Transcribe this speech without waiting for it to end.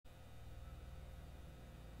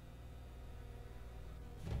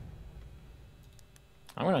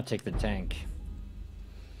I'm gonna take the tank.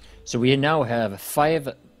 So we now have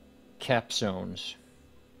 5 cap zones.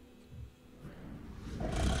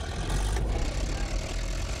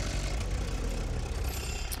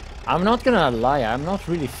 I'm not gonna lie, I'm not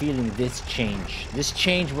really feeling this change. This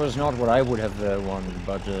change was not what I would have wanted,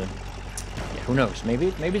 but yeah, who knows?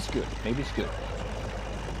 Maybe it's good. Maybe it's good.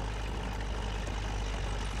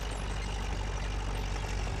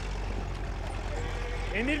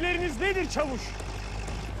 Emirleriniz nedir çavuş?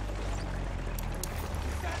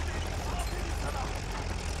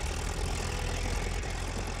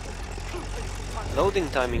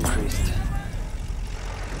 Loading time increased.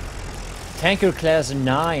 Tanker class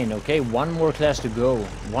 9, okay, one more class to go.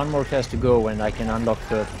 One more class to go and I can unlock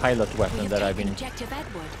the pilot weapon that I've been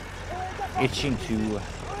itching to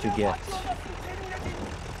get.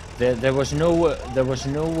 There was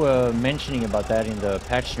no mentioning about that in the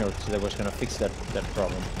patch notes that was gonna fix that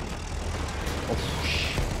problem. Oh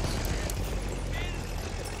shit.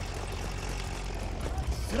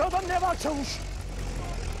 Sırada ne var çavuş?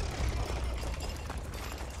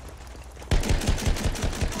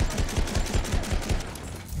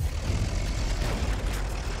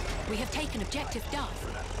 We have taken objective Duff.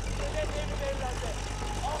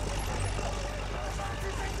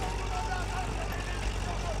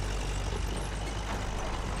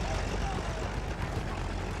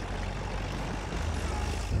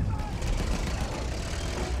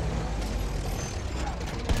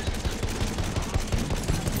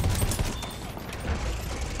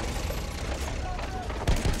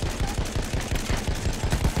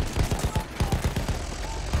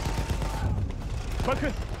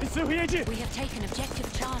 Bakın, bir sıhhiyeci. We have taken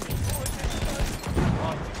objective Charlie.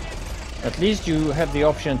 At least you have the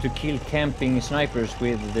option to kill camping snipers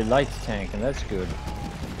with the light tank, and that's good.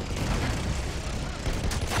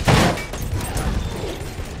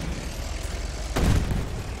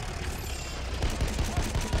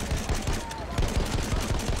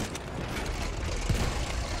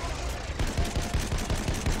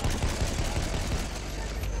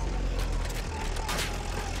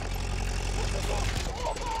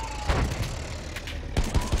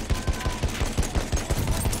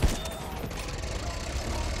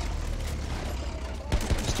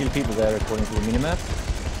 Still people there according to the minimap.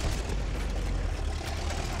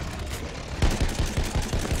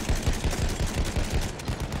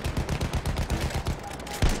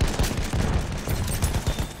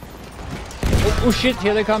 Oh shit,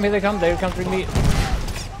 here they come, they're countering me.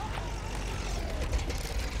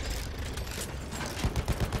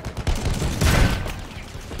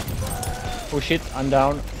 Oh shit, I'm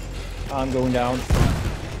down. I'm going down.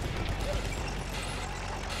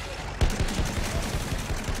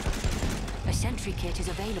 A sentry kit is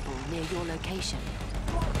available near your location.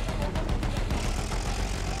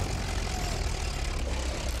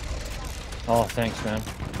 Oh, thanks, man.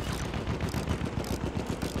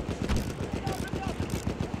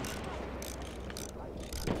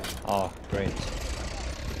 Oh, great.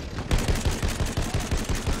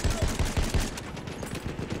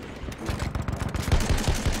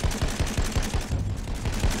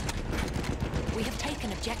 We have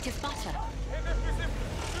taken objective butter.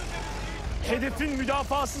 Hedefin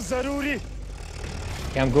müdafası zaruri.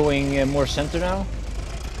 Okay, I'm going more center now.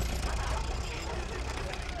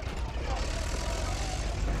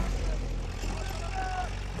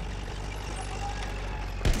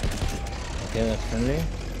 Okay, that's friendly.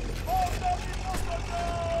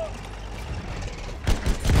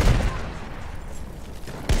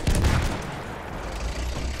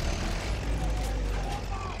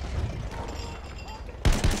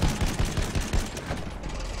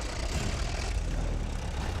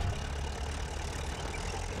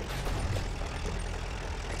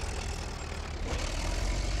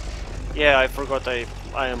 Yeah, I forgot I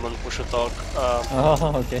am on push to talk.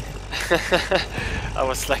 Oh, okay. I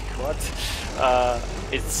was like, what?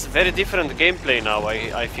 It's very different gameplay now,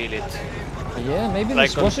 I feel it. Yeah, maybe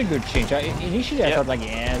Like this was a good change. Initially I thought like,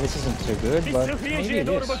 yeah, this isn't so good, Bir but maybe sıhhiyeciye it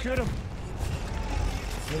doğru is. bakıyorum.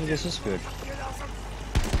 Maybe this is good.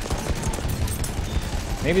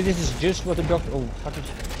 Maybe this is just what the doctor... Oh, how did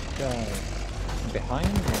you... behind?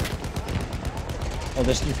 Or... Oh,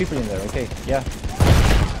 there's still people in there, okay, yeah.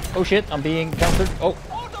 Oh shit, I'm being countered. Oh!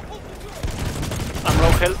 I'm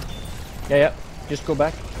low health. Yeah, just go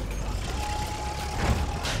back.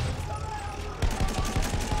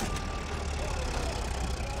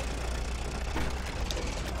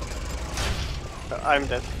 I'm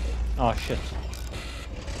dead. Oh shit.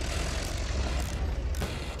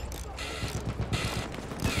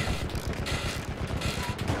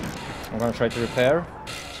 I'm gonna try to repair,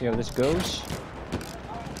 see how this goes.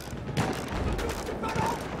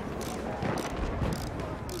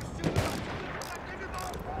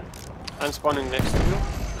 I'm spawning next to you.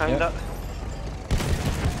 Kinda.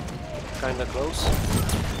 Kinda close.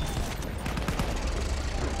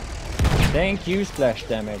 Thank you, splash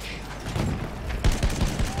damage.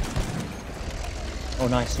 Oh,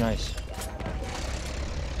 nice, nice.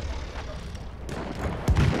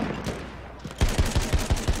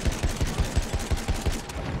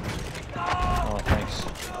 Oh, thanks.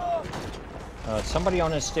 Somebody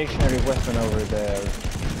on a stationary weapon over there.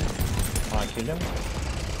 Oh, I killed him.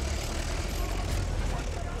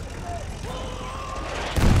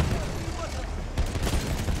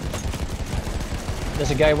 There's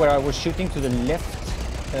a guy where I was shooting to the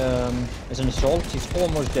left. As an assault, he's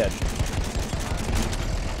almost dead.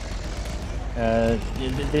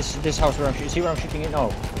 This house where I'm shooting. See where I'm shooting in? Oh,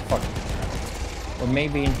 fuck. Or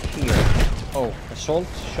maybe in here. Oh, assault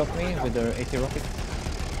shot me with their AT rocket.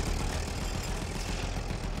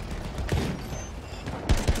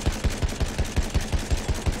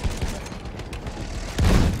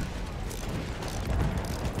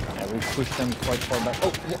 Yeah, we pushed them quite far back.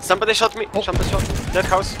 Oh, somebody shot me. Oh. Somebody shot me. That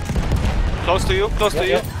house. Close to you. Close to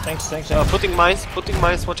you. Yeah, thanks, thanks. Thanks. Putting mines. Putting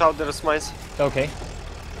mines. Watch out. There's mines. Okay.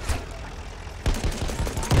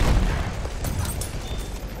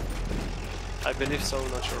 I believe so.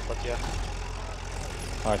 Not sure, but yeah.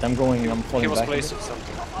 Alright, I'm going. I'm falling He was back. placing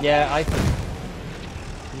something. Yeah, I think.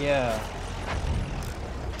 Yeah.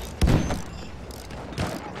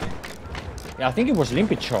 Yeah, I think it was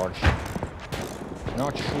limpet charge.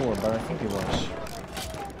 Not sure, but I think it was.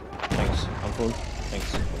 Thanks. I'm full.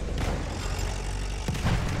 Thanks.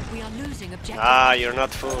 We are losing objective. Ah, you're not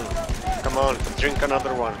full. Come on, drink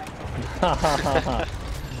another one.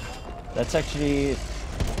 That's actually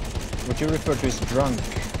what you refer to as drunk.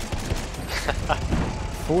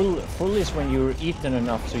 Full is when you're eaten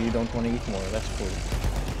enough so you don't want to eat more. That's full.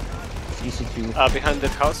 It's easy to. Behind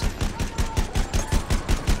that house.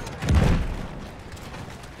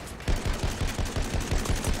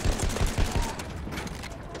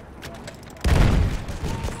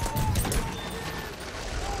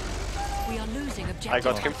 We are losing objective. I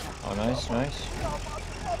got him. Oh, nice, nice.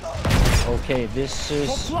 Okay, this is.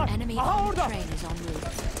 Toplar. Enemy Aha armored orada. train is en route.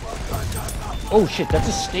 Oh shit, that's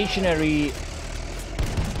a stationary.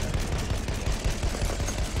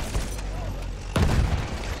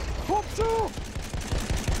 Topçu.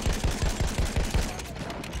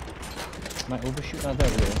 Am I overshooting? Oh, there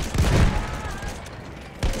we go.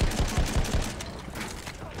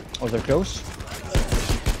 Oh, they're close.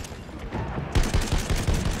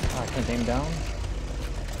 Ah, I can't aim down.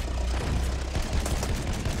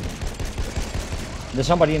 There's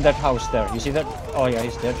somebody in that house there. You see that? Oh yeah,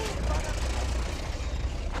 he's dead.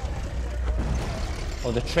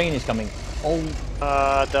 Oh, the train is coming. Oh,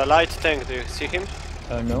 The light tank. Do you see him?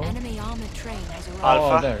 no. Enemy armored train has arrived.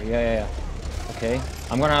 Alpha. Oh, there. Yeah. Okay.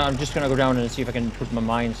 I'm just gonna go down and see if I can put my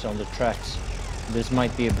mines on the tracks. This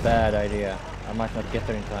might be a bad idea. I might not get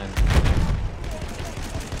there in time.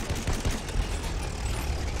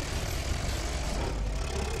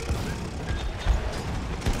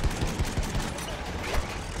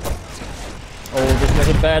 Oh, this was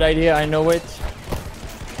a bad idea. I know it.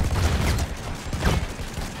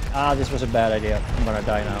 Ah, this was a bad idea. I'm gonna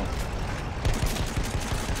die now.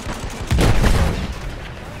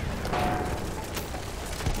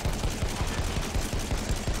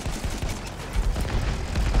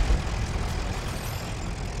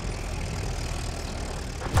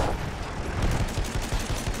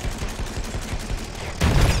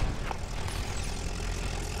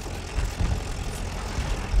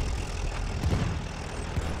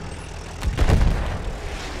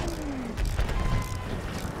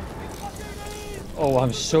 Oh,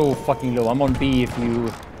 I'm so fucking low. I'm on B if you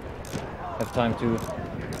have time to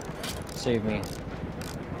save me.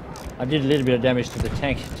 I did a little bit of damage to the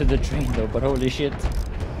tank, to the train though, but holy shit.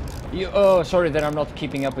 Oh, sorry that I'm not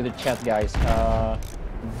keeping up with the chat, guys.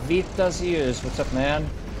 Vitasius, what's up, man?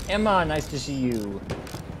 Emma, nice to see you.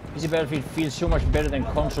 PC Battlefield feels so much better than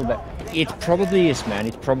console, but it probably is, man.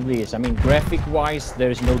 It probably is. I mean, graphic-wise,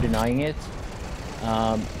 there's no denying it.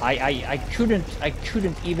 I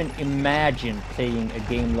couldn't even imagine playing a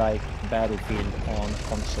game like Battlefield on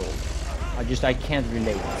console. I can't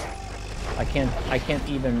relate. I can't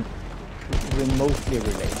even remotely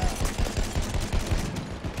relate.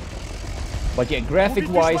 But yeah, graphic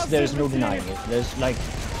wise there's no denying it. There's like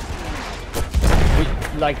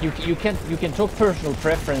you can talk personal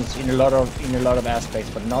preference in a lot of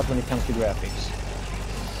aspects, but not when it comes to graphics.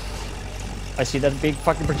 I see that big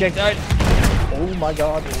fucking projectile. Oh my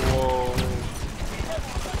god. Whoa.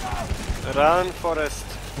 Run, Forest.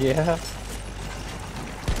 Yeah.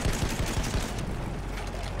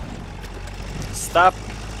 Stop.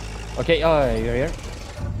 Okay, oh, you're here.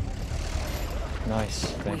 Nice,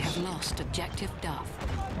 We thanks. have lost objective Duff.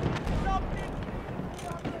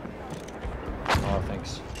 Oh,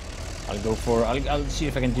 thanks. I'll see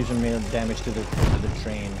if I can do some more damage to the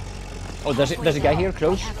train. Oh, there's a guy here,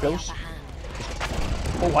 close, close.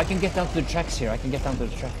 Oh, I can get down to the tracks here. I can get down to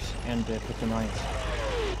the tracks and put the mines.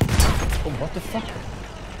 Oh, what the fuck?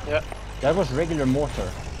 Yeah. That was regular mortar.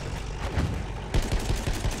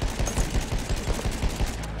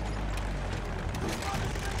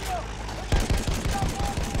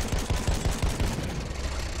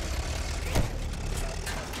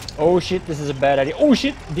 Oh shit, this is a bad idea. Oh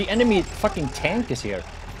shit, the enemy fucking tank is here.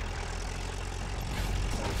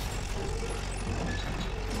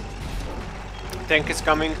 Tank is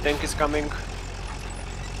coming, tank is coming.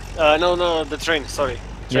 No, the train, sorry.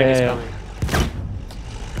 Train is coming.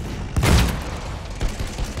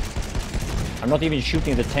 I'm not even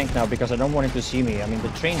shooting the tank now because I don't want him to see me. I mean, the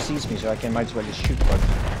train sees me, so I might as well just shoot, but...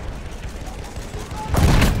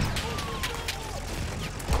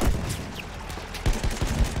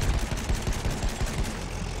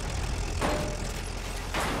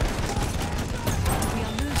 We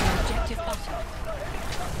are losing objective Butter.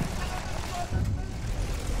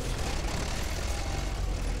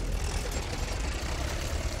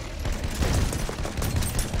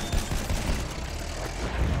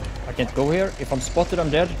 I can't go here. If I'm spotted, I'm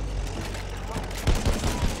dead.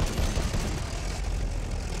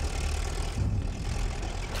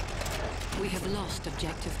 We have lost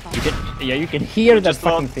objective Butter. You can hear that Just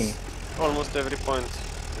fucking lost thing. almost every point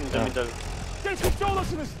in the middle. Tetikte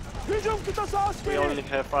olasınız. Hücum kıtası We askeri. only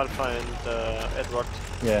have Alpha and Edward.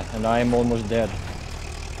 Yeah, and I am almost dead.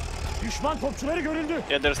 Düşman topçuları görüldü.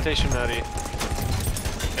 Yeah, they're stationary.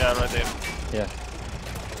 Yeah, right there. Yeah.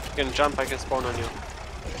 You can jump, I can spawn on you.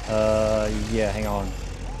 Yeah, hang on.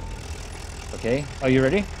 Okay, are you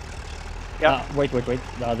ready? Yeah. Wait.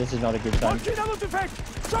 This is not a good time. Makinalı tüfek.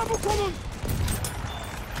 Çabuk olun.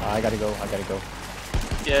 I gotta go.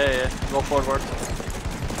 Yeah, go forward.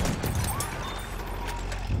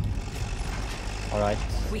 Alright.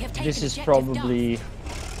 We have taken This is objective probably...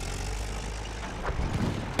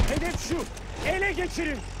 Hedef şu. Ele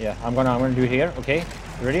geçirin. Yeah, I'm gonna do it here, okay?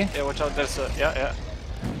 You ready? Yeah, watch out, there's a... Yeah.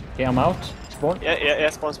 Okay, I'm out. Spawn. Yeah,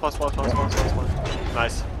 spawn.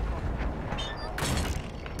 Nice.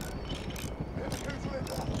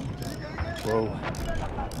 Whoa.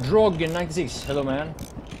 Drog in 96. Hello, man.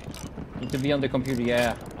 Need to be on the computer.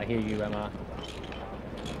 Yeah, I hear you, Emma.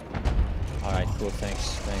 Alright, cool.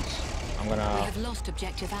 Thanks. I'm We gonna have lost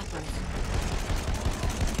objective Apples.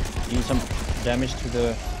 do some damage to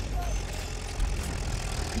the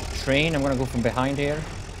train. I'm gonna go from behind here.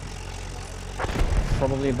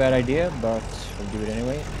 Probably a bad idea, but we'll do it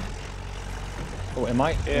anyway. Oh, am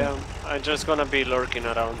I? Yeah, I'm just gonna be lurking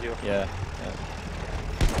around you. Yeah.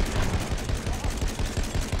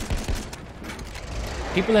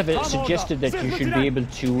 People have suggested that you should be able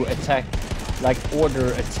to attack, like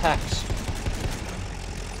order attacks.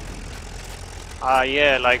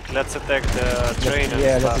 Yeah, like let's attack the train and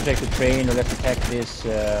Let's stuff. attack the train, or let's attack this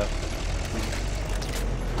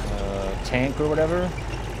tank or whatever.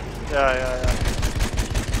 Yeah.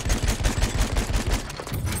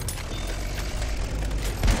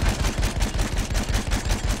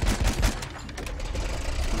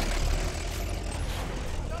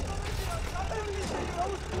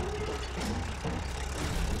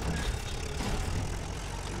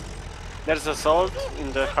 There's assault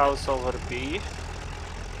in the house over B.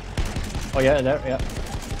 Oh yeah, there, yeah.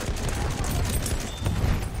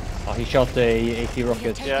 Oh, he shot the AT We have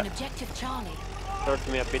rocket. taken Yeah. objective Charlie. Hurt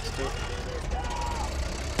me a bit too.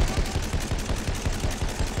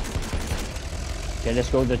 Okay, let's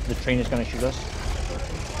go. The train is gonna shoot us.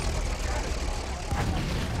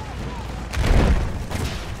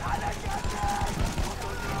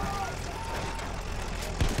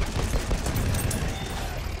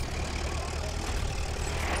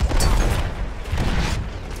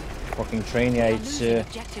 Fucking train, yeah, it's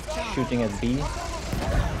Objective Charlie. shooting at B.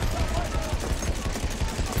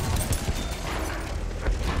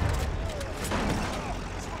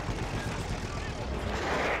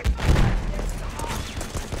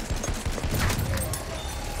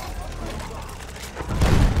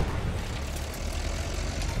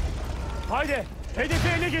 Haydi. Hedefi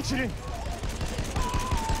ele geçirin.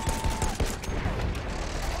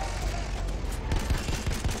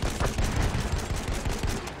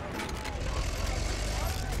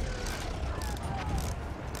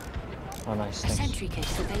 Oh, nice, A thanks. sentry kit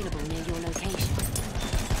is available near your location.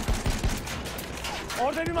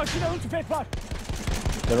 Orada bir makinalı tüfek var.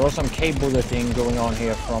 There was some K bulleting going on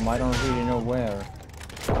here from I don't really know where.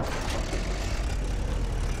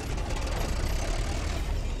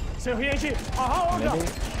 Sıhhiyeci. Aha orada. Maybe.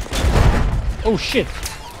 Oh shit!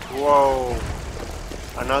 Whoa.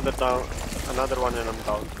 Another down. Another one and I'm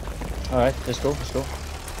down. Alright, let's go, let's go.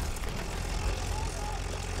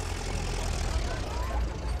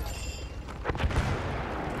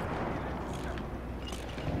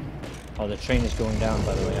 Oh, the train is going down,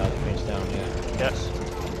 by the way. Oh, the train's down, yeah. Yes.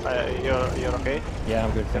 You're okay? Yeah,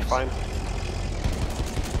 I'm good, You're thanks. fine.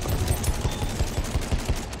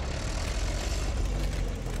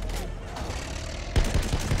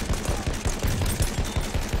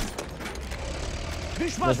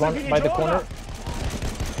 Düşman There's one by sıhhiyeci the orada. corner.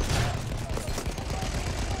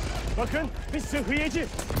 Bakın bir sıhhiyeci.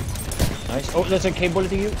 Nice. Oh, there's a K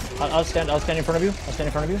bulleting you. I'll stand in front of you. I'll stand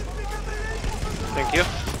in front of you. Thank you.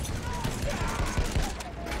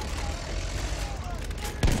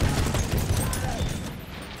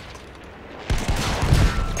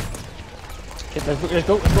 Okay, let's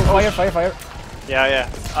go. Fire, fire, fire. Yeah.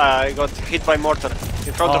 I got hit by mortar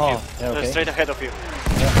in front of you. yeah, okay. Straight ahead of you.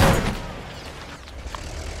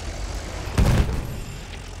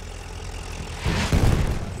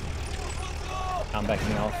 I'm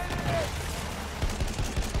backing off.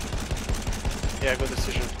 Yeah, good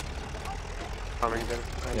decision. Coming there.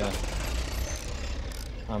 Yeah.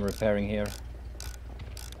 I'm repairing here.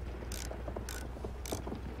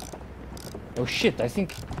 Oh shit, I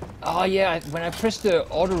think... Oh yeah, when I pressed the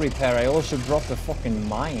auto repair, I also dropped a fucking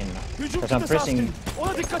mine. Hücum Because I'm kıtası askeri. pressing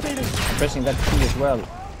Ona dikkat edin. that key as well.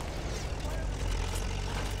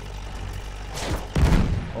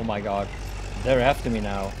 Oh my god. They're after me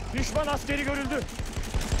now. Düşman askeri görüldü.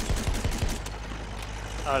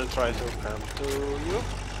 I'll try to come to you.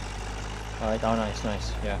 Alright, oh nice,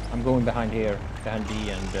 nice. Yeah, I'm going behind here, behind B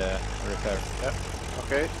and repair. Yeah.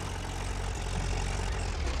 Okay.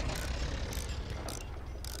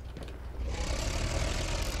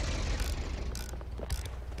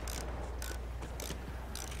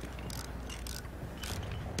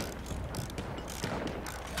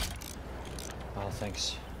 Oh,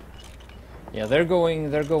 thanks. Yeah, they're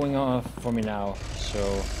going off for me now. So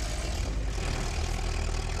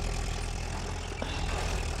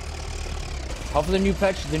how for the new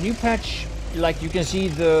patch? The new patch, like you can see,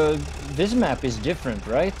 this map is different,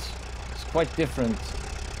 right? It's quite different,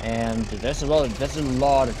 and there's a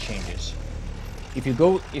lot of changes. If you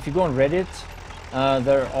go on Reddit,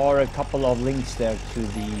 there are a couple of links there to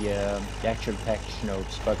the actual patch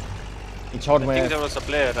notes, but it's hard I when think there was a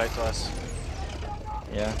player right to us.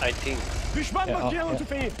 yeah. I think. Düşman Ya, makinalı ya.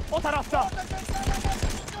 tüfeği o tarafta.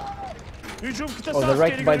 Hücum kıtası Oh, they're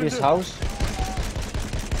askeri right by görüldü. this house.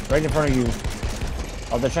 Right in front of you.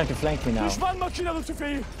 Oh, they're trying to flank me now. Düşman makinalı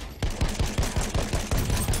tüfeği.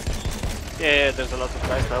 Yeah, there's a lot of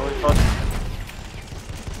guys now in front.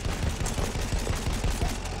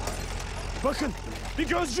 Bakın bir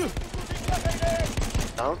gözcü.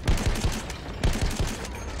 Down.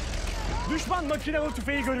 Düşman makinalı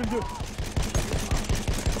tüfeği görüldü.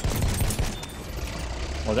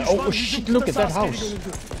 Oh, Düşman oh hücum shit! Look at kıtası that askeri house. görüldü.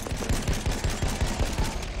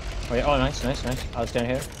 Oh yeah. Oh, nice, nice, nice. I'll stand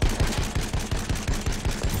here.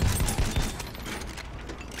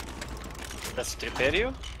 Does it repair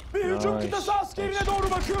you? Bir hücum Nice, kıtası askerine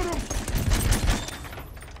doğru bakıyorum.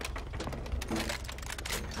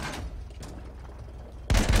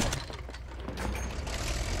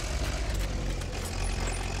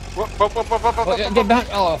 Whoop. Oh, yeah, get back!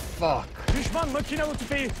 Oh fuck! Düşman makinalı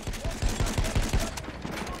tüfeği.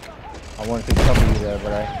 I wanted to cover you there,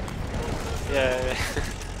 but I. Yeah.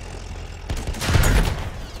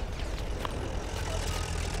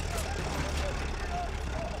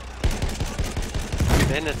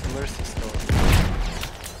 Bennett Mercy Store.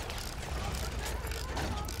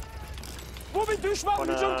 Bu bir düşman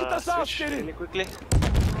hücum Wanna kıtası switch askeri. really quickly?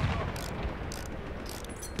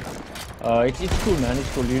 It's cool, man.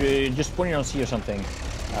 It's cool. You just putting on C or something.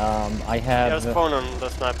 I have. Yeah, spawn on the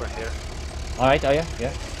sniper here. All right. Oh yeah,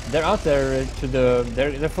 yeah. They're out there to the.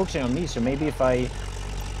 They're focusing on me. So maybe if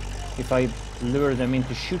I lure them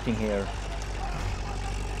into shooting here.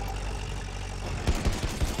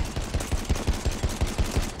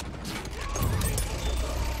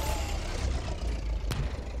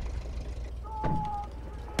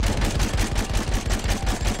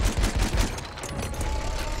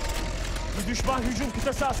 Bir düşman hücum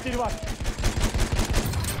kıtası askeri var.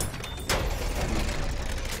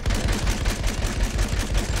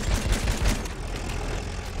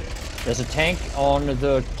 There's a tank on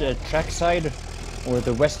the track side, or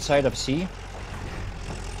the west side of C.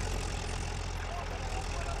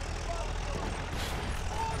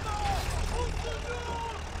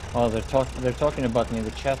 Oh, they're talking about me in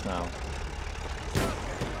the chat now.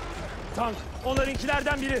 Tank,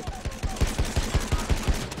 onlarınkilerden biri.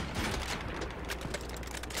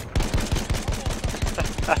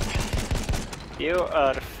 You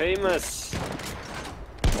are famous.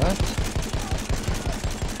 What?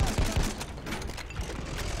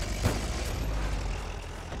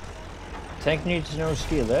 Tank needs no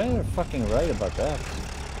skill. They're fucking right about that.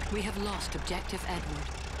 We have lost objective Edward.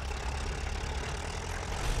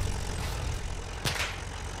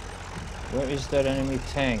 Where is that enemy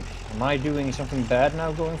tank? Am I doing something bad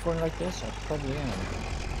now going for it like this? I probably am.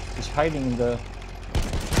 He's hiding in the...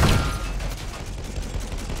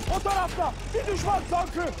 O tarafta bir düşman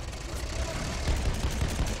tankı.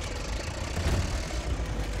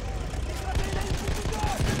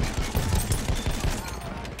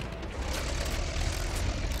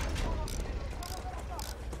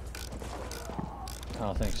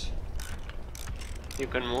 Oh, thanks. You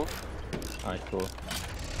can move. Alright, cool.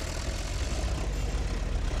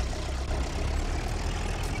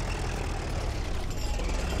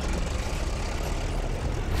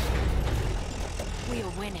 We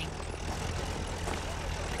are winning.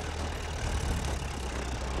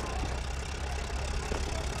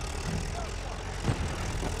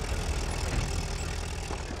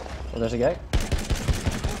 Oh, there's a guy.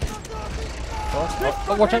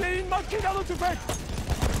 Oh, watch out! Eleğin makinalı tüfek.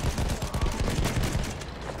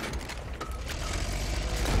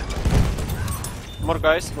 More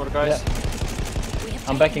guys, more guys. Yeah. We have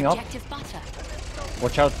I'm taken backing up. objective butter.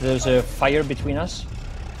 Watch out, there's a fire between us.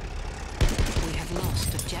 We have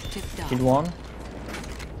lost objective Kill Duff. one.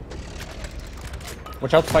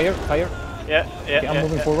 Watch out, fire, fire. Yeah, yeah, Okay, I'm yeah,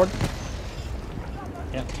 moving yeah. forward.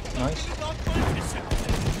 Yeah, nice.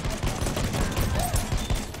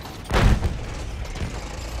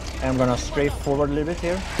 I'm gonna strafe forward a little bit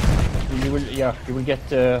here. You will, yeah, you will get.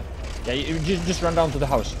 Yeah, you just run down to the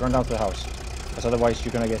house. Run down to the house, because otherwise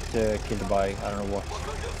you're gonna get killed by I don't know what.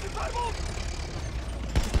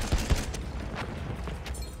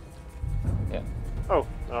 Yeah. Oh,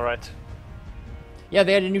 all right. Yeah,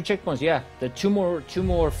 they added new checkpoints. Yeah, there are two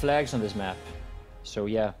more flags on this map. So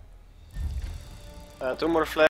yeah. 2 more flags.